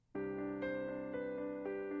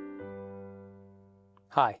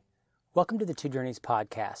Hi, welcome to the Two Journeys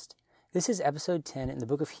podcast. This is episode 10 in the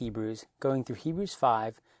book of Hebrews, going through Hebrews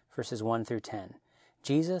 5, verses 1 through 10.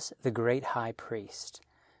 Jesus, the Great High Priest.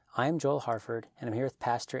 I am Joel Harford, and I'm here with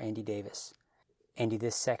Pastor Andy Davis. Andy,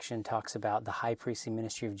 this section talks about the high priestly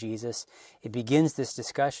ministry of Jesus. It begins this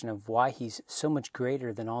discussion of why he's so much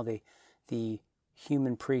greater than all the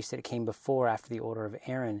human priests that came before after the order of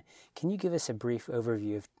Aaron. Can you give us a brief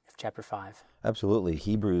overview of chapter 5? Absolutely.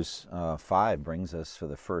 Hebrews 5 brings us for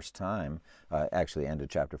the first time, actually end of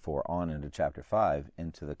chapter 4 on into chapter 5,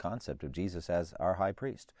 into the concept of Jesus as our high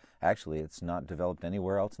priest. Actually, it's not developed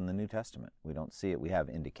anywhere else in the New Testament. We don't see it. We have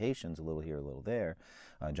indications, a little here, a little there.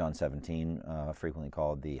 John 17, frequently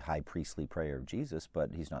called the high priestly prayer of Jesus,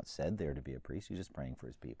 but he's not said there to be a priest. He's just praying for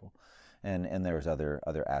his people. And there's other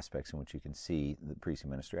aspects in which you can see the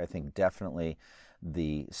priestly ministry. I think definitely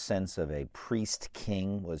the sense of a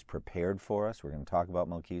priest-king was prepared for us. We're going to talk about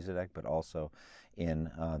Melchizedek, but also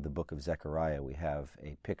in the book of Zechariah, we have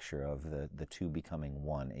a picture of the two becoming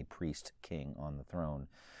one, a priest-king on the throne.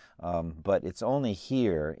 But it's only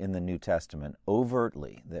here in the New Testament,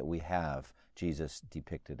 overtly, that we have Jesus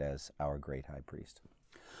depicted as our great high priest.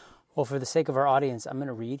 Well, for the sake of our audience, I'm going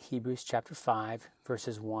to read Hebrews chapter 5,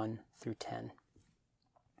 verses 1 through 10.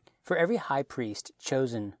 For every high priest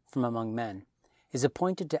chosen from among men is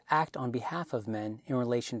appointed to act on behalf of men in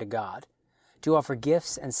relation to God, to offer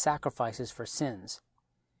gifts and sacrifices for sins.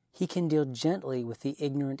 He can deal gently with the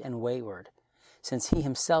ignorant and wayward, since he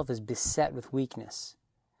himself is beset with weakness.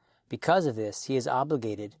 Because of this, he is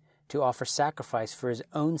obligated to offer sacrifice for his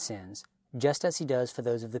own sins, just as he does for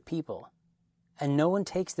those of the people. And no one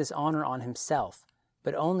takes this honor on himself,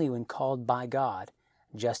 but only when called by God,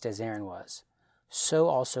 just as Aaron was. So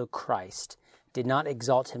also Christ did not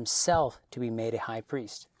exalt himself to be made a high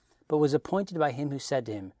priest, but was appointed by him who said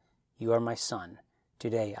to him, "You are my son,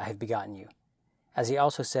 today I have begotten you." As he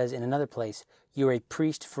also says in another place, "You are a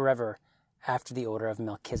priest forever, after the order of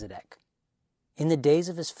Melchizedek." In the days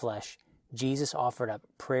of his flesh, Jesus offered up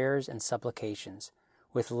prayers and supplications,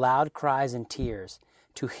 with loud cries and tears,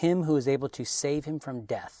 to him who is able to save him from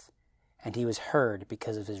death, and he was heard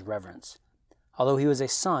because of his reverence. Although he was a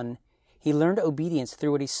son, he learned obedience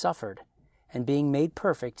through what he suffered, and being made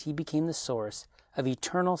perfect, he became the source of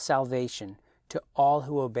eternal salvation to all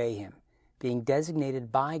who obey him, being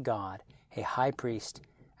designated by God a high priest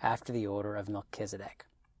after the order of Melchizedek.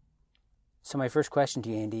 So my first question to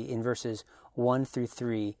you, Andy, in verses 1 through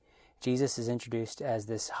 3, Jesus is introduced as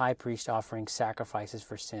this high priest offering sacrifices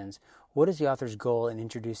for sins. What is the author's goal in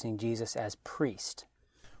introducing Jesus as priest?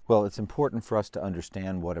 Well, it's important for us to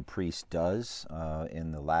understand what a priest does.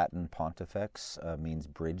 In the Latin, pontifex means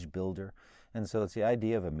bridge builder. And so it's the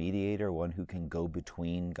idea of a mediator, one who can go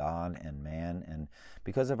between God and man. And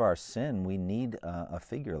because of our sin, we need a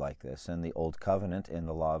figure like this. And the Old Covenant in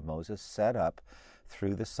the Law of Moses set up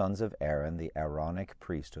through the sons of Aaron, the Aaronic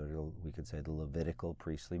priesthood, we could say the Levitical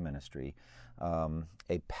priestly ministry,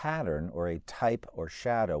 a pattern or a type or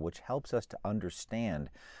shadow which helps us to understand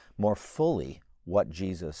more fully what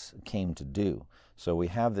Jesus came to do. So we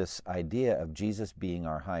have this idea of Jesus being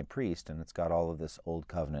our high priest, and it's got all of this Old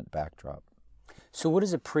Covenant backdrop. So what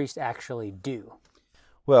does a priest actually do?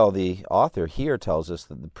 Well, the author here tells us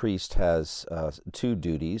that the priest has two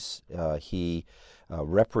duties. He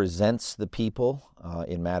represents the people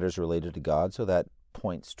in matters related to God, so that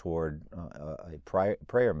points toward a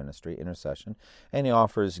prayer ministry, intercession, and he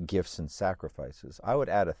offers gifts and sacrifices. I would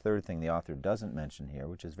add a third thing the author doesn't mention here,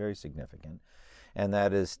 which is very significant, and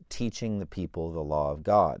that is teaching the people the law of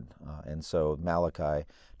God. And so Malachi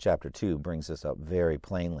chapter 2 brings this up very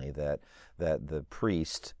plainly, that the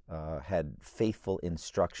priest had faithful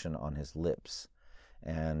instruction on his lips.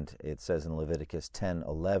 And it says in Leviticus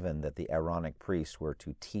 10:11 that the Aaronic priests were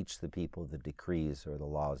to teach the people the decrees or the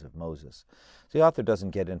laws of Moses. So the author doesn't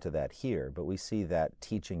get into that here, but we see that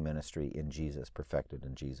teaching ministry in Jesus, perfected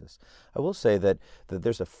in Jesus. I will say that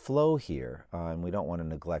there's a flow here, and we don't want to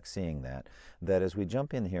neglect seeing that as we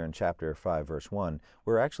jump in here in chapter 5, verse 1,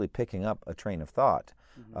 we're actually picking up a train of thought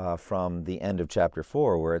from the end of chapter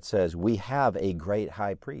 4, where it says, we have a great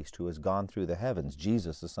high priest who has gone through the heavens,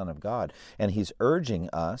 Jesus, the Son of God. And he's urging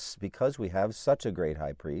us, because we have such a great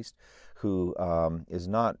high priest who is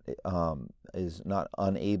not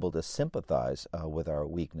unable to sympathize with our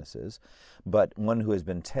weaknesses, but one who has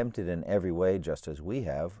been tempted in every way just as we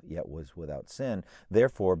have, yet was without sin.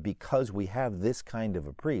 Therefore, because we have this kind of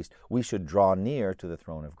a priest, we should draw near to the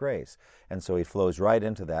throne of grace. And so he flows right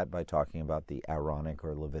into that by talking about the Aaronic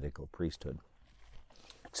or Levitical priesthood.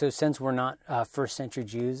 So since we're not first century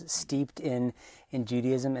Jews steeped in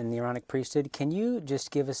Judaism and the Aaronic priesthood, can you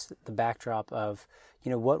just give us the backdrop of,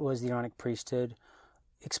 what was the Aaronic priesthood?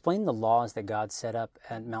 explain the laws that God set up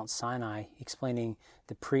at Mount Sinai, explaining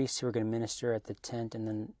the priests who were going to minister at the tent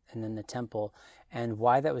and then the temple, and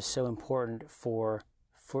why that was so important for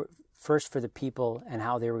first for the people and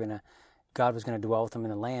how God was going to dwell with them in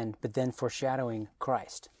the land, but then foreshadowing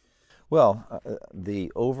Christ. Well,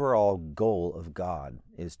 the overall goal of God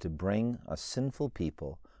is to bring a sinful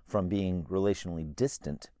people from being relationally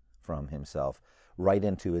distant from himself right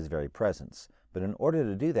into his very presence. But in order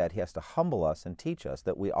to do that, he has to humble us and teach us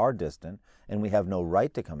that we are distant and we have no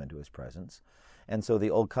right to come into his presence. And so the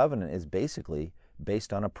Old Covenant is basically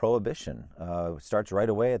based on a prohibition. It starts right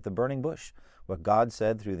away at the burning bush. What God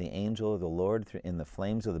said through the angel of the Lord in the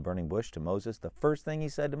flames of the burning bush to Moses, the first thing he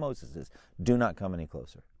said to Moses is, do not come any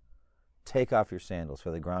closer. Take off your sandals,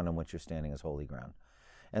 for the ground on which you're standing is holy ground.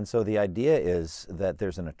 And so the idea is that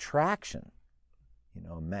there's an attraction,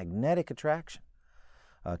 a magnetic attraction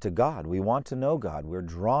to God. We want to know God. We're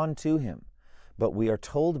drawn to him. But we are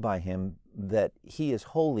told by him that he is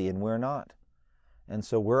holy and we're not. And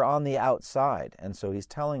so we're on the outside. And so he's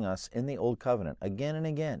telling us in the Old Covenant, again and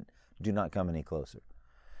again, do not come any closer.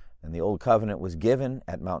 And the Old Covenant was given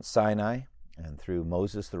at Mount Sinai and through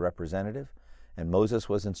Moses, the representative. And Moses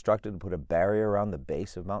was instructed to put a barrier around the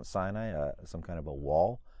base of Mount Sinai, some kind of a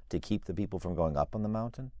wall, to keep the people from going up on the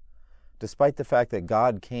mountain. Despite the fact that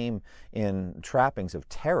God came in trappings of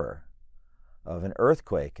terror, of an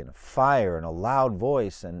earthquake and a fire and a loud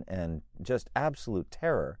voice and just absolute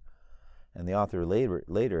terror. And the author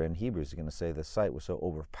later in Hebrews is going to say the sight was so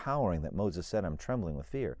overpowering that Moses said, I'm trembling with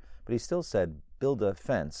fear. But he still said, build a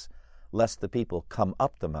fence, lest the people come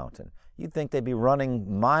up the mountain. You'd think they'd be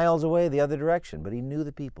running miles away the other direction, but he knew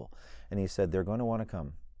the people. And he said, they're going to want to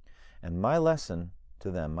come. And my lesson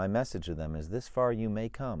to them, my message to them is, this far you may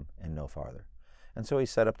come and no farther. And so he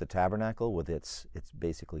set up the tabernacle with its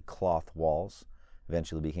basically cloth walls.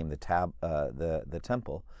 Eventually became the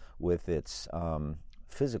temple with its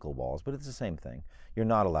physical walls, but it's the same thing. You're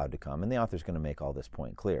not allowed to come. And the author's going to make all this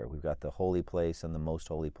point clear. We've got the holy place and the most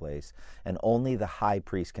holy place, and only the high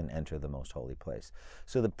priest can enter the most holy place.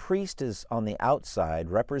 So the priest is on the outside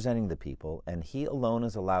representing the people, and he alone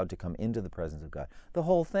is allowed to come into the presence of God. The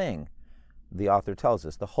whole thing, the author tells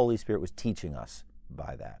us, the Holy Spirit was teaching us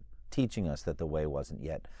by that, teaching us that the way wasn't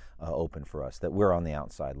yet open for us, that we're on the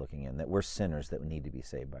outside looking in, that we're sinners that need to be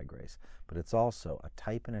saved by grace. But it's also a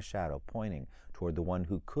type and a shadow pointing toward the one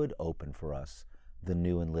who could open for us the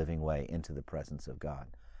new and living way into the presence of God,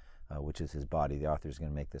 which is his body. The author is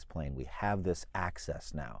going to make this plain. We have this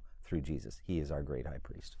access now through Jesus. He is our great high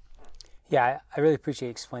priest. Yeah, I really appreciate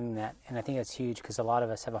you explaining that. And I think that's huge because a lot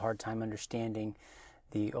of us have a hard time understanding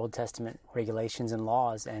the Old Testament regulations and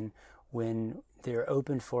laws. And when they're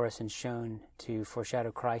opened for us and shown to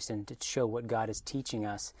foreshadow Christ and to show what God is teaching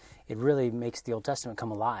us, it really makes the Old Testament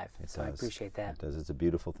come alive. So I appreciate that. It does. It's a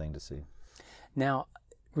beautiful thing to see. Now,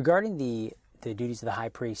 regarding the duties of the high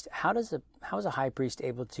priest, how is a high priest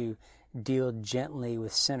able to deal gently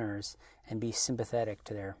with sinners and be sympathetic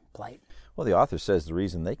to their plight? Well, the author says the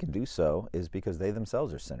reason they can do so is because they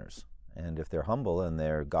themselves are sinners. And if they're humble and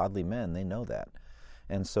they're godly men, they know that.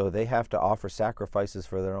 And so they have to offer sacrifices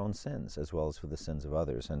for their own sins as well as for the sins of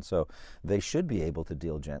others. And so they should be able to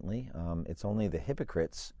deal gently. It's only the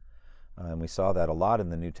hypocrites, and we saw that a lot in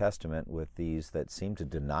the New Testament with these that seem to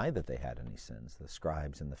deny that they had any sins, the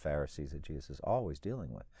scribes and the Pharisees that Jesus is always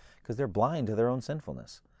dealing with, because they're blind to their own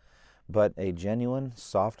sinfulness. But a genuine,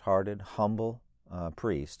 soft-hearted, humble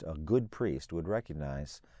priest, a good priest, would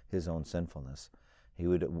recognize his own sinfulness. He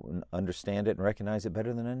would understand it and recognize it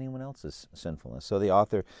better than anyone else's sinfulness. So the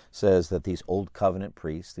author says that these Old Covenant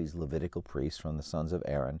priests, these Levitical priests from the sons of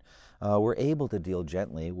Aaron, were able to deal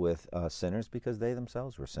gently with sinners because they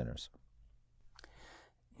themselves were sinners.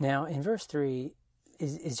 Now, in verse 3,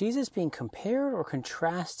 is Jesus being compared or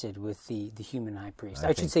contrasted with the human high priest?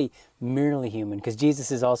 I should say merely human, because Jesus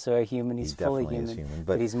is also a human. He's fully human,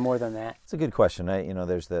 but he's more than that. It's a good question.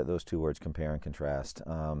 There's those two words, compare and contrast.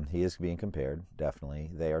 He is being compared, definitely.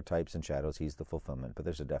 They are types and shadows. He's the fulfillment, but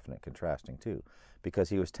there's a definite contrasting too, because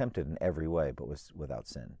he was tempted in every way, but was without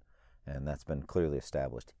sin. And that's been clearly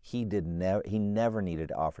established. He never needed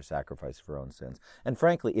to offer sacrifice for own sins. And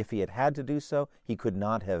frankly, if he had had to do so, he could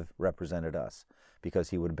not have represented us,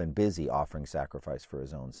 because he would have been busy offering sacrifice for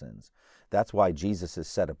his own sins. That's why Jesus is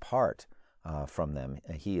set apart from them.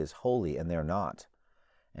 He is holy and they're not.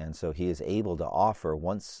 And so he is able to offer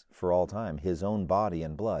once for all time his own body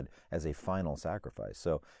and blood as a final sacrifice.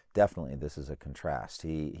 So definitely this is a contrast.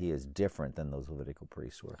 He is different than those Levitical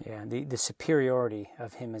priests were. Yeah, the superiority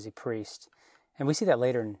of him as a priest. And we see that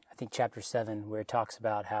later in, I think, chapter 7, where it talks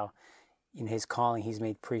about how in his calling, he's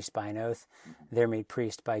made priest by an oath. They're made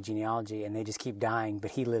priest by genealogy, and they just keep dying,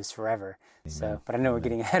 but he lives forever. Amen. So, but I know we're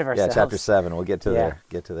getting ahead of Yeah, ourselves. chapter 7. We'll get to there.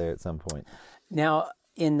 Get to there at some point. Now,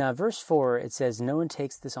 in verse 4, it says, "No one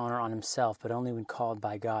takes this honor on himself, but only when called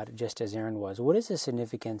by God, just as Aaron was." What is the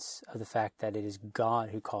significance of the fact that it is God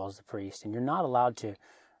who calls the priest, and you're not allowed to,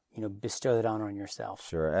 bestow that honor on yourself?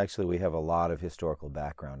 Sure. Actually, we have a lot of historical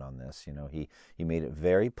background on this. He made it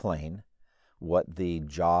very plain what the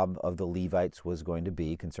job of the Levites was going to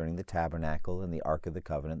be concerning the tabernacle and the Ark of the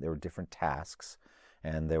Covenant. There were different tasks,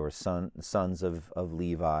 and there were sons of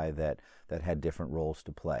Levi that had different roles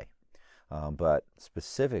to play. But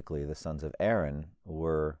specifically, the sons of Aaron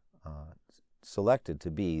were selected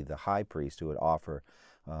to be the high priest who would offer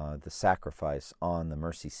the sacrifice on the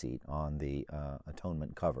mercy seat, on the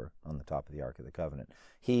atonement cover on the top of the Ark of the Covenant.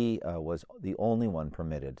 He was the only one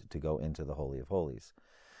permitted to go into the Holy of Holies.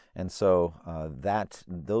 And so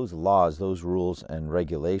those laws, those rules and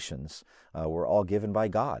regulations were all given by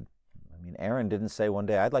God. I mean, Aaron didn't say one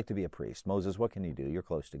day, "I'd like to be a priest." "Moses, what can you do? You're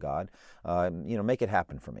close to God. Make it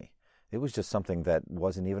happen for me." It was just something that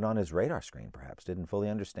wasn't even on his radar screen, perhaps, didn't fully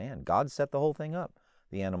understand. God set the whole thing up.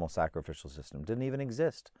 The animal sacrificial system didn't even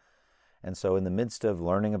exist. And so in the midst of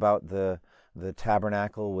learning about the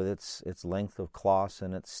tabernacle with its length of cloths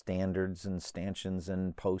and its standards and stanchions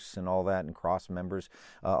and posts and all that and cross members,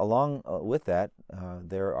 along with that,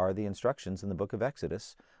 there are the instructions in the book of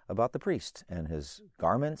Exodus about the priest and his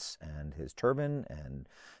garments and his turban and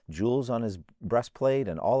jewels on his breastplate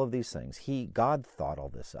and all of these things. God thought all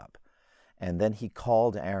this up. And then he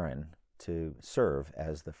called Aaron to serve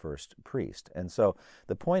as the first priest. And so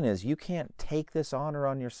the point is, you can't take this honor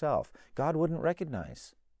on yourself. God wouldn't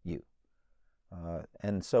recognize you.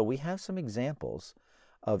 And so we have some examples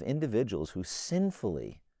of individuals who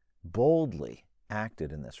sinfully, boldly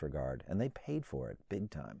acted in this regard, and they paid for it big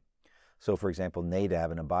time. So, for example, Nadab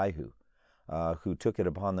and Abihu, who took it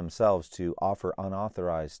upon themselves to offer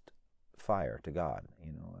unauthorized fire to God,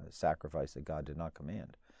 a sacrifice that God did not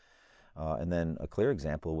command. And then a clear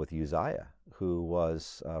example with Uzziah, who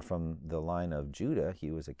was from the line of Judah.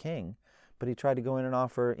 He was a king, but he tried to go in and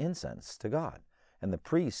offer incense to God. And the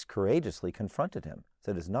priests courageously confronted him,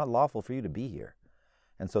 said, "It's not lawful for you to be here."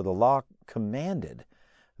 And so the law commanded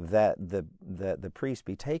that the priest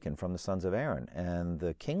be taken from the sons of Aaron. And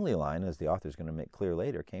the kingly line, as the author is going to make clear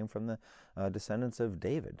later, came from the descendants of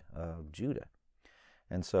David, of Judah.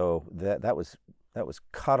 And so that was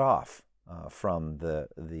cut off from the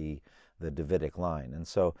Davidic line. And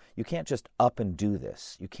so you can't just up and do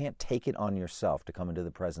this. You can't take it on yourself to come into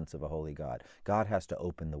the presence of a holy God. God has to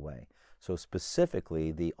open the way. So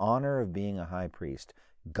specifically, the honor of being a high priest,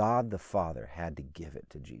 God the Father had to give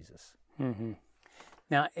it to Jesus. Mm-hmm.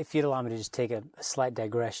 Now, if you'd allow me to just take a slight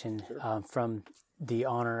digression from the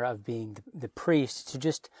honor of being the priest to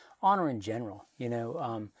just honor in general. We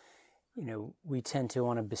tend to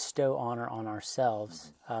want to bestow honor on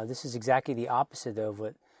ourselves. This is exactly the opposite, though, of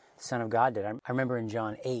what the Son of God did. I remember in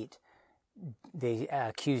John 8, they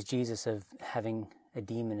accused Jesus of having a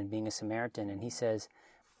demon and being a Samaritan, and he says,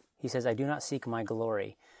 "I do not seek my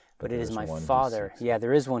glory, but it is my Father." Yeah,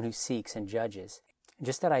 there is one who seeks and judges.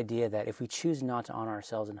 Just that idea that if we choose not to honor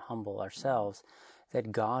ourselves and humble ourselves,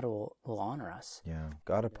 that God will honor us. Yeah,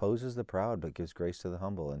 God opposes the proud but gives grace to the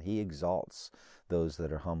humble, and he exalts those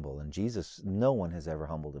that are humble. And Jesus, no one has ever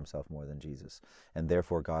humbled himself more than Jesus, and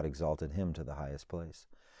therefore God exalted him to the highest place.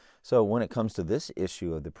 So when it comes to this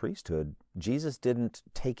issue of the priesthood, Jesus didn't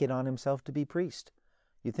take it on himself to be priest.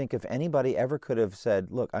 You think if anybody ever could have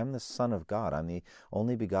said, "Look, I'm the Son of God. I'm the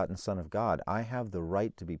only begotten Son of God. I have the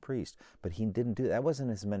right to be priest." But he didn't do that. That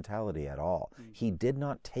wasn't his mentality at all. Mm-hmm. He did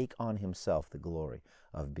not take on himself the glory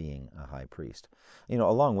of being a high priest.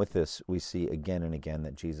 Along with this, we see again and again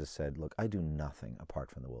that Jesus said, "Look, I do nothing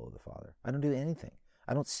apart from the will of the Father. I don't do anything.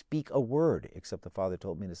 I don't speak a word except the Father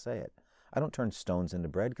told me to say it. I don't turn stones into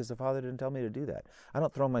bread because the Father didn't tell me to do that. I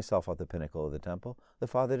don't throw myself off the pinnacle of the temple. The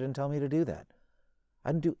Father didn't tell me to do that.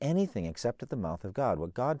 I don't do anything except at the mouth of God.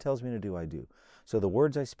 What God tells me to do, I do. So the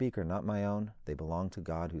words I speak are not my own. They belong to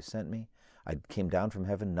God who sent me. I came down from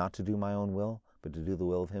heaven not to do my own will, but to do the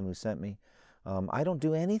will of him who sent me. I don't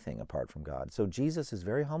do anything apart from God." So Jesus is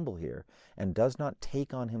very humble here and does not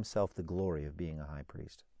take on himself the glory of being a high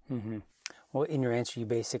priest. Mm-hmm. Well, in your answer, you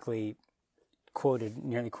basically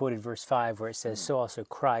nearly quoted verse 5 where it says, "So also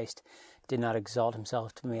Christ did not exalt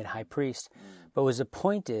himself to be made high priest, but was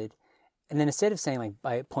appointed." And then instead of saying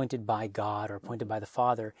appointed by God or appointed by the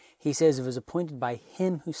Father, he says it was appointed by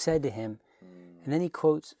him who said to him. And then he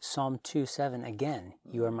quotes Psalm 2:7 again,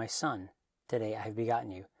 "You are my son. Today I have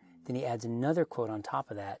begotten you." Then he adds another quote on top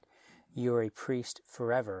of that, "You are a priest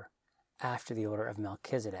forever after the order of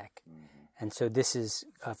Melchizedek. And so this is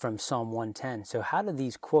from Psalm 110. So how do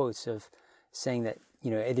these quotes of saying that,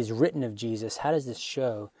 it is written of Jesus, how does this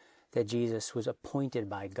show that Jesus was appointed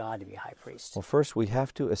by God to be high priest? Well, first we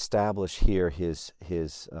have to establish here his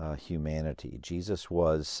humanity. Jesus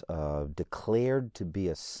was declared to be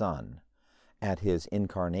a son at his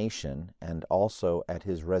incarnation and also at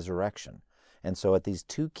his resurrection. And so at these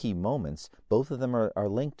two key moments, both of them are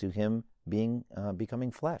linked to him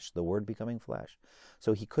becoming flesh, the Word becoming flesh.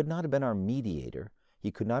 So he could not have been our mediator.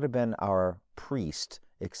 He could not have been our priest,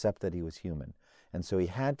 except that he was human. And so he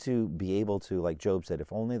had to be able to, like Job said,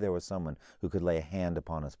 if only there was someone who could lay a hand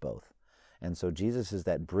upon us both. And so Jesus is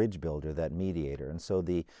that bridge builder, that mediator. And so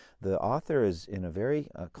the author is, in a very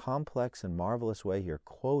complex and marvelous way here,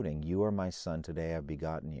 quoting, "You are my son, today I've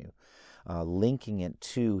begotten you," linking it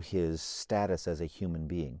to his status as a human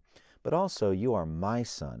being. But also, "You are my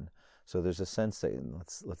son." So there's a sense that,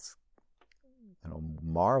 let's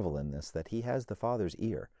marvel in this, that he has the Father's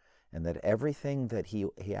ear, and that everything that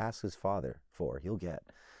he asks his Father for, he'll get.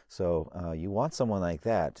 So you want someone like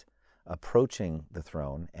that approaching the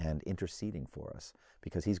throne and interceding for us,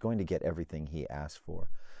 because he's going to get everything he asks for.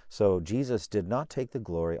 So Jesus did not take the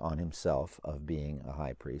glory on himself of being a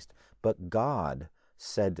high priest, but God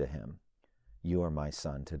said to him, "You are my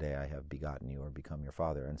son, today I have begotten you," or become your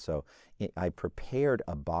father. And so I prepared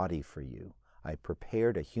a body for you. I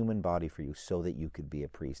prepared a human body for you so that you could be a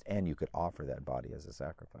priest and you could offer that body as a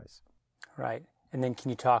sacrifice. Right. And then can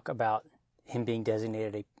you talk about him being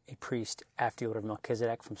designated a priest after the order of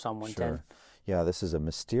Melchizedek from Psalm 110? Sure. Yeah, this is a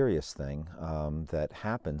mysterious thing that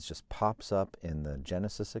happens, just pops up in the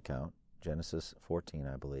Genesis account, Genesis 14,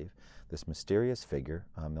 I believe, this mysterious figure,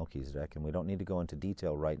 Melchizedek, and we don't need to go into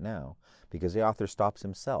detail right now because the author stops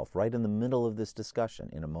himself right in the middle of this discussion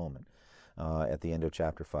in a moment. At the end of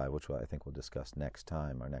chapter 5, which I think we'll discuss next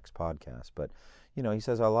time, our next podcast. But, he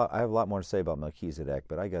says, I have a lot more to say about Melchizedek,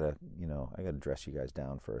 but I gotta dress you guys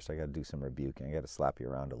down first. I gotta do some rebuking. I gotta slap you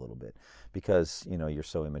around a little bit because, you're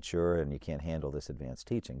so immature and you can't handle this advanced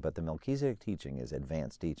teaching. But the Melchizedek teaching is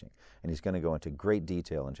advanced teaching, and he's going to go into great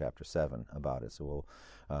detail in chapter 7 about it. So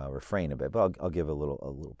we'll refrain a bit, but I'll give a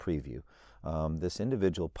little preview. This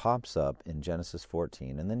individual pops up in Genesis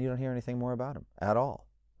 14, and then you don't hear anything more about him at all.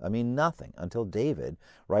 I mean, nothing until David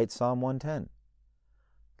writes Psalm 110.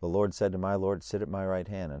 "The Lord said to my Lord, sit at my right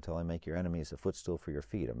hand until I make your enemies a footstool for your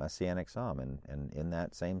feet," a messianic psalm. And in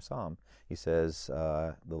that same psalm, he says,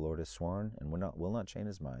 "The Lord has sworn and will not change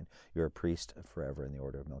his mind. You're a priest forever in the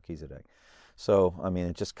order of Melchizedek." So,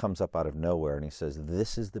 it just comes up out of nowhere, and he says,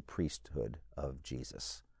 this is the priesthood of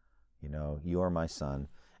Jesus. You are my son,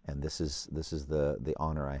 and this is the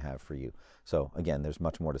honor I have for you. So, again, there's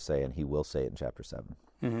much more to say, and he will say it in chapter 7.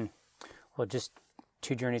 Mm-hmm. Well, just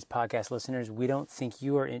Two Journeys podcast listeners, we don't think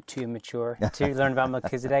you are too immature to learn about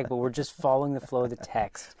Melchizedek, but we're just following the flow of the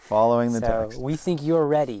text. Following the text. So we think you're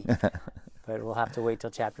ready, but we'll have to wait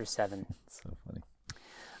till chapter 7. That's so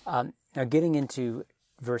funny. Now, getting into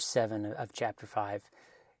verse 7 of chapter 5,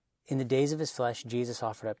 "In the days of his flesh, Jesus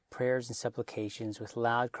offered up prayers and supplications with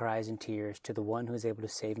loud cries and tears to the one who was able to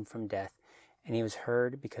save him from death, and he was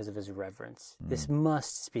heard because of his reverence." This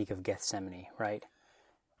must speak of Gethsemane, right?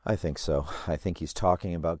 I think so. I think he's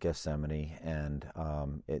talking about Gethsemane and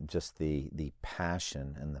just the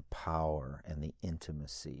passion and the power and the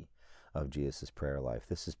intimacy of Jesus' prayer life.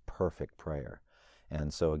 This is perfect prayer.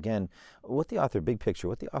 And so again, big picture,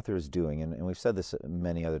 what the author is doing, and we've said this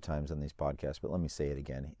many other times on these podcasts, but let me say it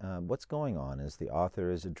again. What's going on is the author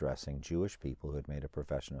is addressing Jewish people who had made a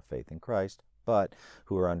profession of faith in Christ, but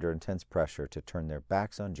who are under intense pressure to turn their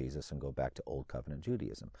backs on Jesus and go back to Old Covenant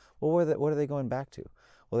Judaism. Well, what are they going back to?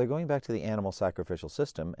 Well, they're going back to the animal sacrificial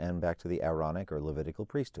system and back to the Aaronic or Levitical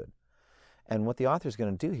priesthood. And what the author is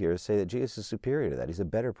going to do here is say that Jesus is superior to that. He's a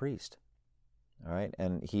better priest. All right,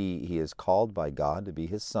 and he is called by God to be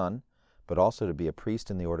his son, but also to be a priest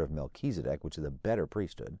in the order of Melchizedek, which is a better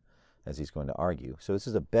priesthood, as he's going to argue. So this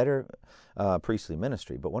is a better priestly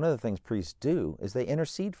ministry. But one of the things priests do is they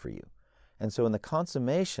intercede for you. And so in the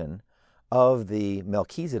consummation of the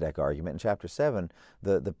Melchizedek argument in chapter 7,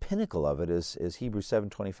 the pinnacle of it is Hebrews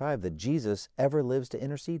 7:25, that Jesus ever lives to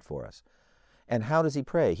intercede for us. And how does he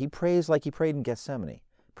pray? He prays like he prayed in Gethsemane.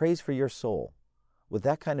 Prays for your soul with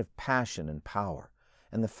that kind of passion and power.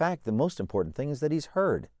 And the most important thing is that he's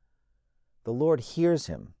heard. The Lord hears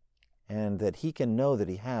him, and that he can know that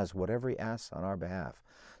he has whatever he asks on our behalf.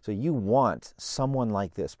 So you want someone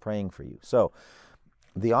like this praying for you. So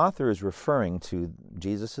the author is referring to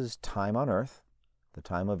Jesus' time on earth, the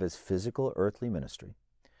time of his physical earthly ministry.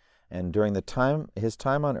 And during his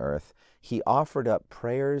time on earth, he offered up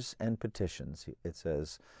prayers and petitions. It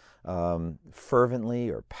says, fervently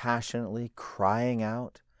or passionately, crying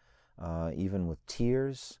out, even with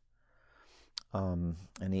tears.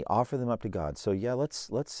 And he offered them up to God. So yeah, let's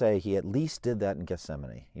say he at least did that in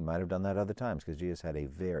Gethsemane. He might have done that other times because Jesus had a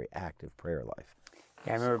very active prayer life.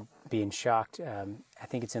 Yeah, I remember being shocked. I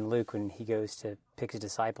think it's in Luke when he goes to pick his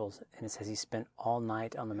disciples, and it says he spent all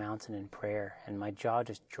night on the mountain in prayer, and my jaw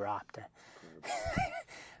just dropped.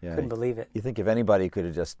 Yeah, couldn't believe it. You think if anybody could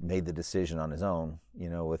have just made the decision on his own,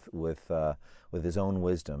 with his own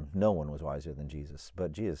wisdom, no one was wiser than Jesus.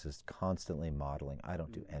 But Jesus is constantly modeling, I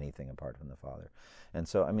don't do anything apart from the Father. And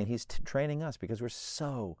so, I mean, he's training us because we're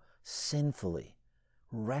so sinfully,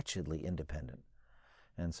 wretchedly independent.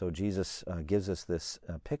 And so Jesus gives us this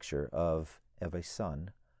picture of a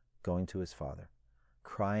son going to his Father,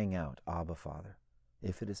 crying out, Abba, Father,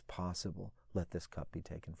 if it is possible, let this cup be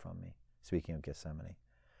taken from me. Speaking of Gethsemane.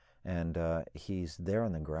 And he's there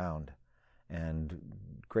on the ground, and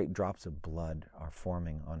great drops of blood are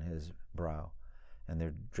forming on his brow, and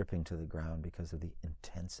they're dripping to the ground because of the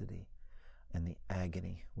intensity and the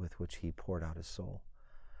agony with which he poured out his soul.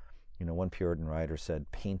 You know, one Puritan writer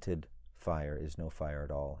said, painted fire is no fire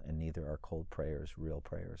at all, and neither are cold prayers real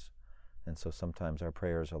prayers. And so sometimes our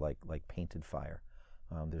prayers are like painted fire.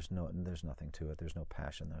 There's nothing to it. There's no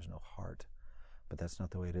passion. There's no heart. But that's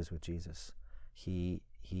not the way it is with Jesus. He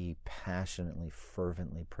passionately,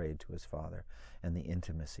 fervently prayed to his Father, and the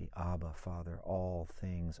intimacy, Abba, Father, all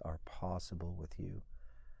things are possible with you.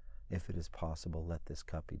 If it is possible, let this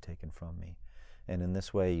cup be taken from me. And in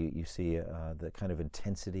this way, you see the kind of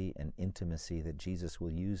intensity and intimacy that Jesus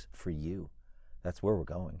will use for you. That's where we're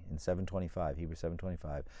going. In 7:25, Hebrews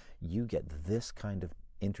 7:25, you get this kind of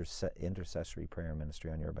intercessory prayer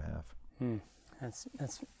ministry on your behalf.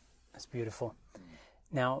 That's beautiful.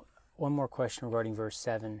 Now, one more question regarding verse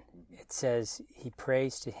 7. It says, he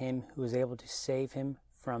prays to him who is able to save him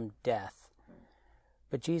from death.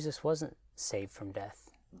 But Jesus wasn't saved from death.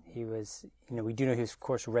 He was, we do know he was, of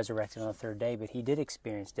course, resurrected on the third day, but he did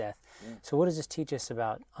experience death. So what does this teach us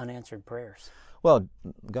about unanswered prayers? Well,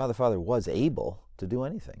 God the Father was able to do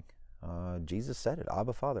anything. Jesus said it,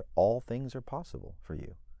 Abba, Father, all things are possible for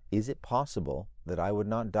you. Is it possible that I would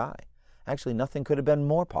not die? Actually, nothing could have been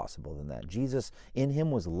more possible than that. Jesus, in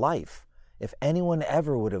him was life. If anyone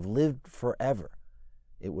ever would have lived forever,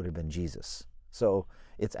 it would have been Jesus. So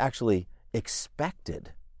it's actually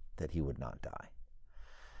expected that he would not die.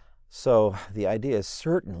 So the idea is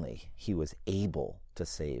certainly he was able to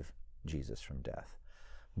save Jesus from death.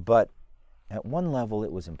 But at one level,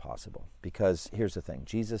 it was impossible. Because here's the thing.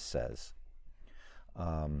 Jesus says,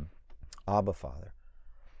 Abba, Father,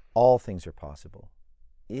 all things are possible.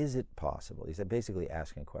 Is it possible? He's basically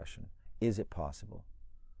asking a question. Is it possible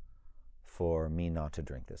for me not to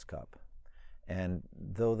drink this cup? And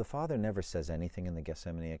though the Father never says anything in the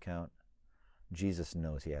Gethsemane account, Jesus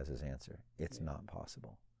knows he has his answer. It's not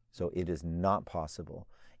possible. So it is not possible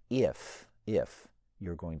if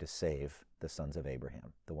you're going to save the sons of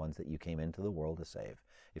Abraham, the ones that you came into the world to save.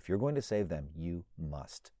 If you're going to save them, you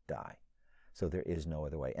must die. So there is no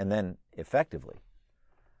other way. And then, effectively,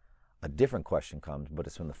 a different question comes, but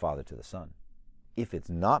it's from the Father to the Son. If it's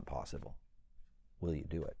not possible, will you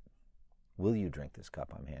do it? Will you drink this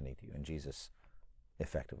cup I'm handing to you? And Jesus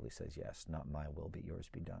effectively says, yes, not my will, but yours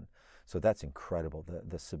be done. So that's incredible,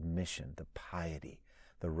 the submission, the piety,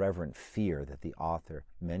 the reverent fear that the author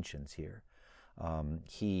mentions here.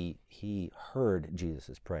 He heard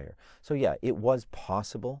Jesus' prayer. So yeah, it was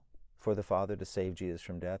possible for the Father to save Jesus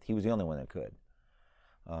from death. He was the only one that could.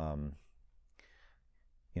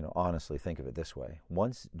 Honestly, think of it this way.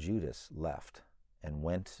 Once Judas left and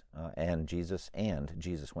went, and Jesus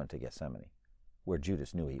went to Gethsemane, where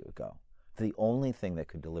Judas knew he would go. The only thing that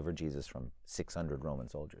could deliver Jesus from 600 Roman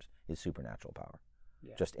soldiers is supernatural power.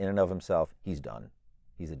 Yeah. Just in and of himself, he's done.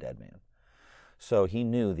 He's a dead man. So he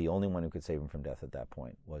knew the only one who could save him from death at that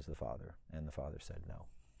point was the Father, and the Father said no.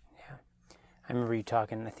 Yeah. I remember you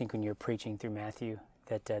talking, I think when you were preaching through Matthew,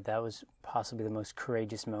 that that was possibly the most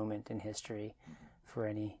courageous moment in history for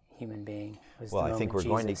any human being. Well, I think we're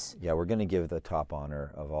going to give the top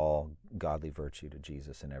honor of all godly virtue to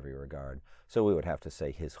Jesus in every regard. So we would have to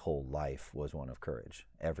say his whole life was one of courage.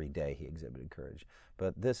 Every day he exhibited courage.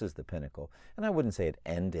 But this is the pinnacle. And I wouldn't say it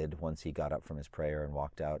ended once he got up from his prayer and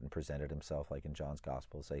walked out and presented himself like in John's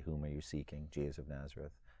Gospel, say, whom are you seeking? Jesus of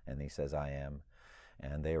Nazareth. And he says, I am.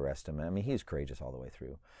 And they arrest him. I mean, he's courageous all the way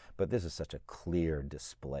through. But this is such a clear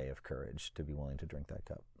display of courage to be willing to drink that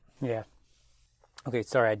cup. Yeah. Okay,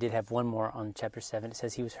 sorry, I did have one more on chapter 7. It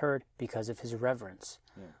says he was heard because of his reverence.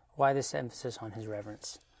 Yeah. Why this emphasis on his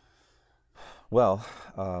reverence? Well,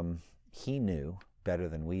 he knew better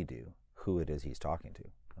than we do who it is he's talking to.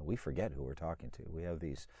 we forget who we're talking to. We have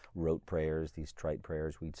these rote prayers, these trite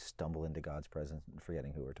prayers. We stumble into God's presence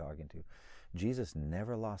forgetting who we're talking to. Jesus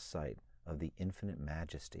never lost sight of the infinite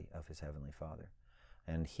majesty of his Heavenly Father.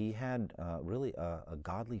 And he had really a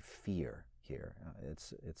godly fear here.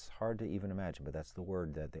 It's hard to even imagine, but that's the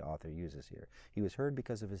word that the author uses here. He was heard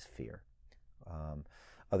because of his fear.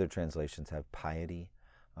 Other translations have piety,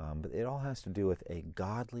 but it all has to do with a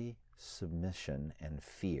godly submission and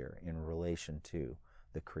fear in relation to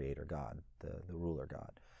the Creator God, the ruler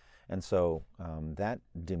God. And so that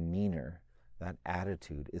demeanor, that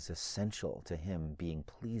attitude is essential to him being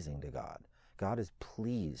pleasing to God. God is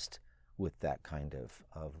pleased with that kind of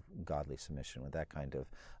godly submission, with that kind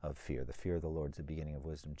of fear. The fear of the Lord is the beginning of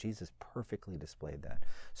wisdom. Jesus perfectly displayed that.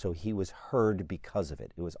 So he was heard because of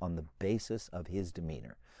it. It was on the basis of his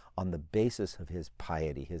demeanor, on the basis of his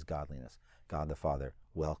piety, his godliness. God the Father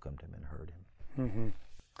welcomed him and heard him. Mm-hmm.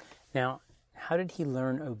 Now, how did he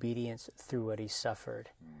learn obedience through what he suffered?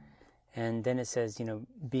 And then it says,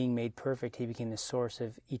 being made perfect, he became the source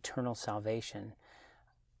of eternal salvation.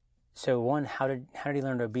 So one, how did he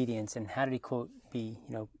learn obedience, and how did he, quote, be,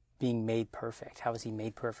 being made perfect? How was he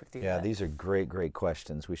made perfect through that? These are great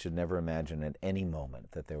questions. We should never imagine at any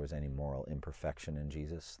moment that there was any moral imperfection in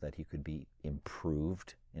Jesus, that he could be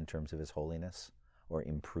improved in terms of his holiness or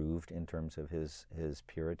improved in terms of his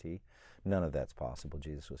purity. None of that's possible.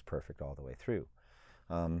 Jesus was perfect all the way through.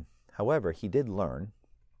 However, he did learn,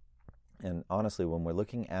 and honestly, when we're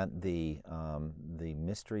looking at the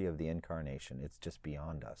mystery of the incarnation, it's just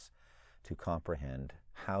beyond us to comprehend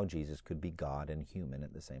how Jesus could be God and human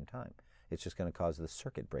at the same time. It's just going to cause the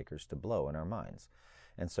circuit breakers to blow in our minds.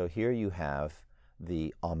 And so here you have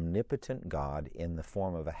the omnipotent God in the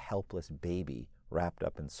form of a helpless baby wrapped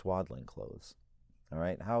up in swaddling clothes. All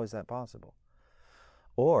right, how is that possible?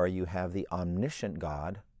 Or you have the omniscient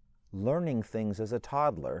God learning things as a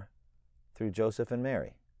toddler through Joseph and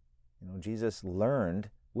Mary. Jesus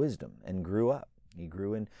learned wisdom and grew up. He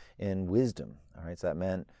grew in wisdom. All right, so that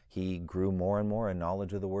meant he grew more and more in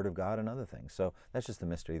knowledge of the Word of God and other things. So that's just the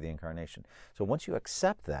mystery of the incarnation. So once you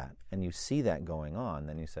accept that and you see that going on,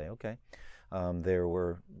 then you say, okay, there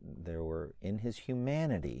were in his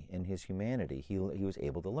humanity, he was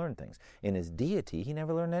able to learn things. In his deity, he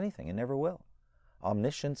never learned anything and never will.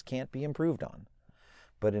 Omniscience can't be improved on.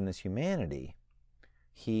 But in his humanity,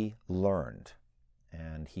 he learned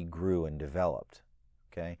and he grew and developed.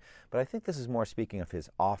 Okay? But I think this is more speaking of his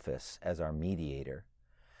office as our mediator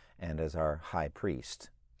and as our high priest.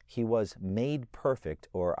 He was made perfect,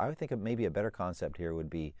 or I would think maybe a better concept here would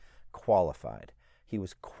be qualified. He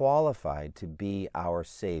was qualified to be our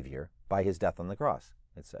Savior by his death on the cross,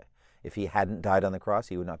 let's say. If he hadn't died on the cross,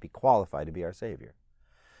 he would not be qualified to be our Savior.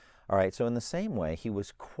 All right, so in the same way, he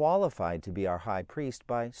was qualified to be our high priest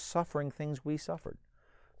by suffering things we suffered.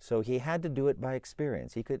 So he had to do it by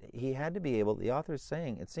experience. He had to be able, the author is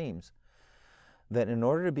saying, it seems, that in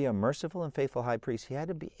order to be a merciful and faithful high priest, he had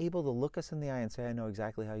to be able to look us in the eye and say, I know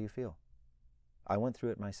exactly how you feel. I went through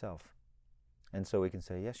it myself. And so we can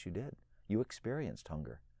say, yes, you did. You experienced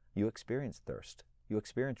hunger. You experienced thirst. You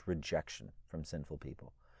experienced rejection from sinful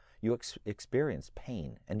people. You experienced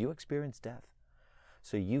pain, and you experienced death.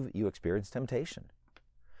 So you experienced temptation.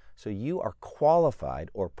 So you are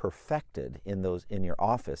qualified or perfected in your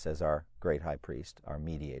office as our great high priest, our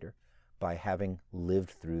mediator, by having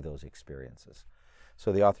lived through those experiences.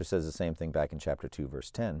 So the author says the same thing back in chapter 2,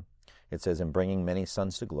 verse 10. It says, in bringing many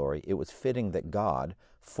sons to glory, it was fitting that God,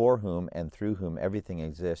 for whom and through whom everything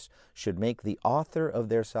exists, should make the author of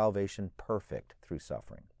their salvation perfect through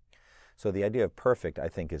suffering. So the idea of perfect, I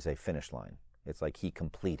think, is a finish line. It's like he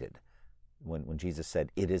completed. When Jesus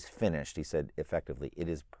said, it is finished, he said, effectively, it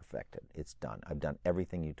is perfected. It's done. I've done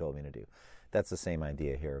everything you told me to do. That's the same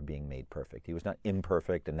idea here of being made perfect. He was not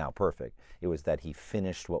imperfect and now perfect. It was that he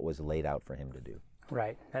finished what was laid out for him to do.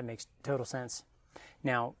 Right. That makes total sense.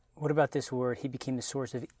 Now, what about this word, he became the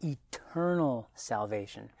source of eternal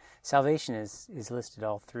salvation? Salvation is listed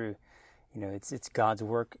all through, it's God's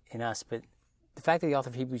work in us, but the fact that the author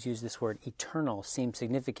of Hebrews used this word eternal seems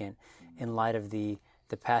significant in light of the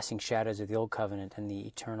passing shadows of the Old Covenant and the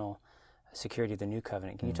eternal security of the New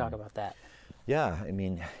Covenant. Can you talk about that? Yeah,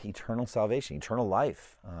 eternal salvation, eternal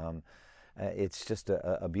life. It's just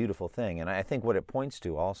a beautiful thing. And I think what it points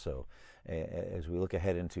to also, as we look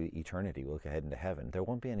ahead into eternity, we look ahead into heaven, there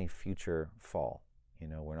won't be any future fall.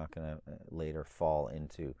 We're not going to later fall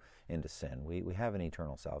into sin. We have an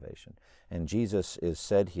eternal salvation. And Jesus is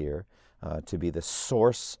said here to be the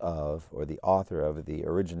source of, or the author of, the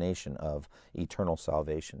origination of eternal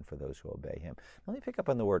salvation for those who obey him. Now, let me pick up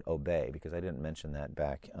on the word obey, because I didn't mention that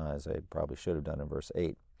back as I probably should have done in verse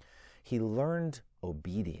 8. He learned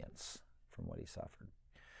obedience from what he suffered.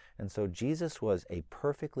 And so Jesus was a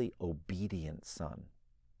perfectly obedient son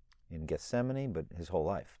in Gethsemane, but his whole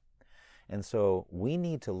life. And so we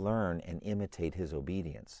need to learn and imitate his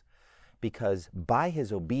obedience, because by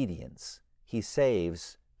his obedience, he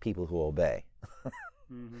saves people who obey.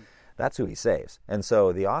 That's who he saves. And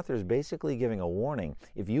so the author is basically giving a warning.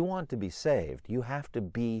 If you want to be saved, you have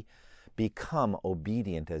to become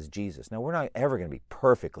obedient as Jesus. Now, we're not ever going to be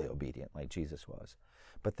perfectly obedient like Jesus was,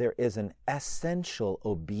 but there is an essential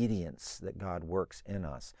obedience that God works in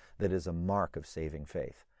us that is a mark of saving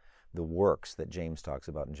faith. The works that James talks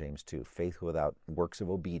about in James 2, faith without works of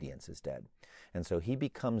obedience is dead. And so he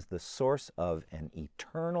becomes the source of an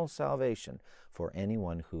eternal salvation for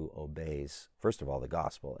anyone who obeys, first of all, the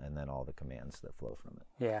gospel, and then all the commands that flow from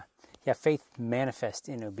it. Yeah, faith manifests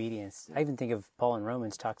in obedience. I even think of Paul in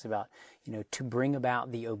Romans talks about, to bring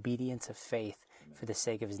about the obedience of faith for the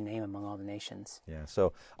sake of his name among all the nations. Yeah,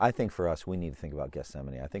 so I think for us, we need to think about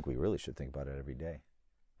Gethsemane. I think we really should think about it every day.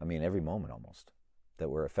 I mean, every moment almost. That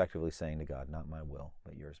we're effectively saying to God, not my will,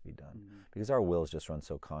 but yours be done. Because our wills just run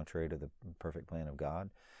so contrary to the perfect plan of God,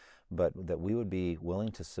 but that we would be willing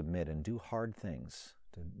to submit and do hard things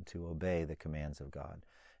to obey the commands of God.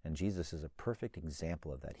 And Jesus is a perfect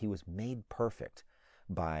example of that. He was made perfect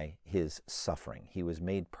by his suffering. He was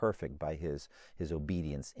made perfect by his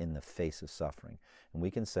obedience in the face of suffering. And we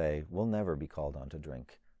can say, we'll never be called on to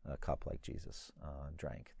drink a cup like Jesus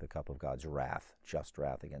drank, the cup of God's wrath, just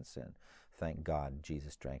wrath against sin. Thank God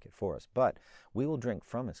Jesus drank it for us. But we will drink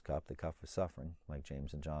from his cup, the cup of suffering, like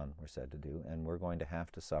James and John were said to do, and we're going to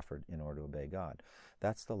have to suffer in order to obey God.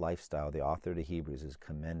 That's the lifestyle the author to Hebrews is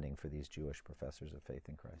commending for these Jewish professors of faith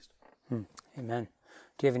in Christ. Amen.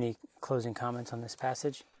 Do you have any closing comments on this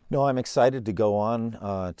passage? No, I'm excited to go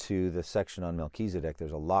on to the section on Melchizedek.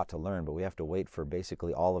 There's a lot to learn, but we have to wait for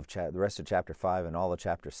basically all of the rest of chapter 5 and all of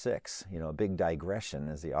chapter 6. A big digression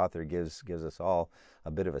as the author gives us all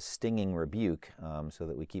a bit of a stinging rebuke so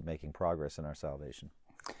that we keep making progress in our salvation.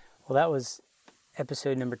 Well, that was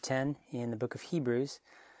episode number 10 in the book of Hebrews.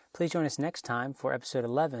 Please join us next time for episode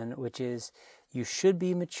 11, which is You Should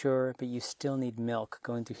Be Mature, but You Still Need Milk,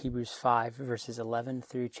 going through Hebrews 5, verses 11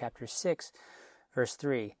 through chapter 6, verse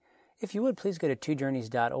 3. If you would, please go to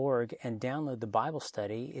twojourneys.org and download the Bible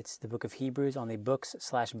study. It's the book of Hebrews on the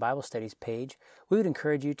Books/Bible Studies page. We would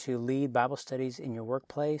encourage you to lead Bible studies in your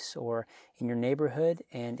workplace or in your neighborhood,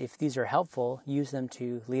 and if these are helpful, use them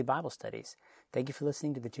to lead Bible studies. Thank you for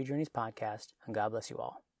listening to the Two Journeys podcast, and God bless you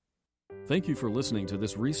all. Thank you for listening to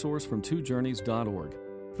this resource from twojourneys.org.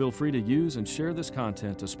 Feel free to use and share this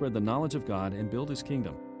content to spread the knowledge of God and build His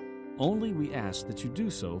kingdom. Only we ask that you do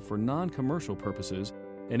so for non-commercial purposes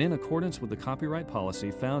and in accordance with the copyright policy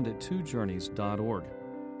found at twojourneys.org.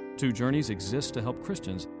 Two Journeys exists to help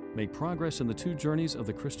Christians make progress in the two journeys of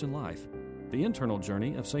the Christian life, the internal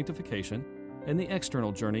journey of sanctification and the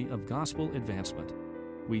external journey of gospel advancement.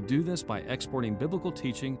 We do this by exporting biblical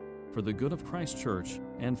teaching for the good of Christ's church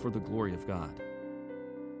and for the glory of God.